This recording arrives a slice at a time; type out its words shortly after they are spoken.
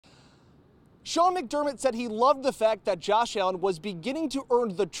Sean McDermott said he loved the fact that Josh Allen was beginning to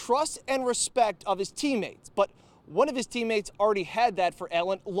earn the trust and respect of his teammates. But one of his teammates already had that for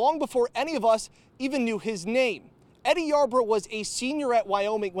Allen long before any of us even knew his name. Eddie Yarbrough was a senior at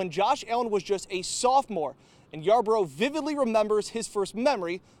Wyoming when Josh Allen was just a sophomore, and Yarbrough vividly remembers his first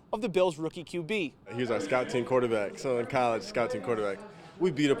memory of the Bills' rookie QB. He was our scout team quarterback, so in college, scout team quarterback.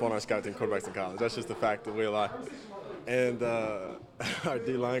 We beat up on our scout team quarterbacks in college. That's just the fact of the way of life. And our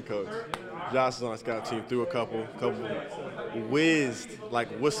D-line coach, Josh was on our scout team, threw a couple whizzed, like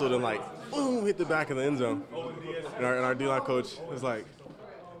whistled and like, boom, hit the back of the end zone. And our D-line coach was like,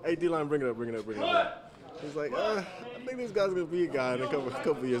 hey, D-line, bring it up. He's like, I think this guy's going to be a guy in a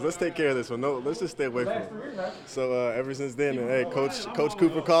couple of years. Let's take care of this one. No, let's just stay away from him. So ever since then, hey, Coach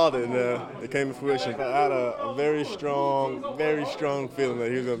Cooper called it, and it came to fruition. I had a very strong feeling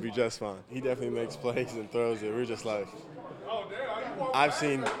that he was going to be just fine. He definitely makes plays and throws it. We're just like, I've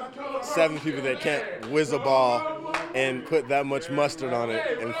seen 7 people that can't whiz a ball and put that much mustard on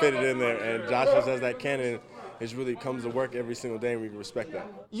it and fit it in there, and Josh just has that cannon. It really comes to work every single day, and we respect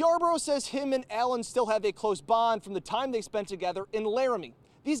that. Yarbrough says him and Allen still have a close bond from the time they spent together in Laramie.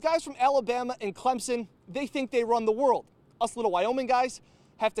 These guys from Alabama and Clemson, they think they run the world. Us little Wyoming guys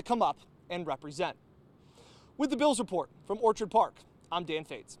have to come up and represent. With the Bills Report from Orchard Park, I'm Dan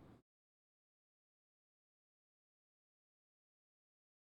Fates.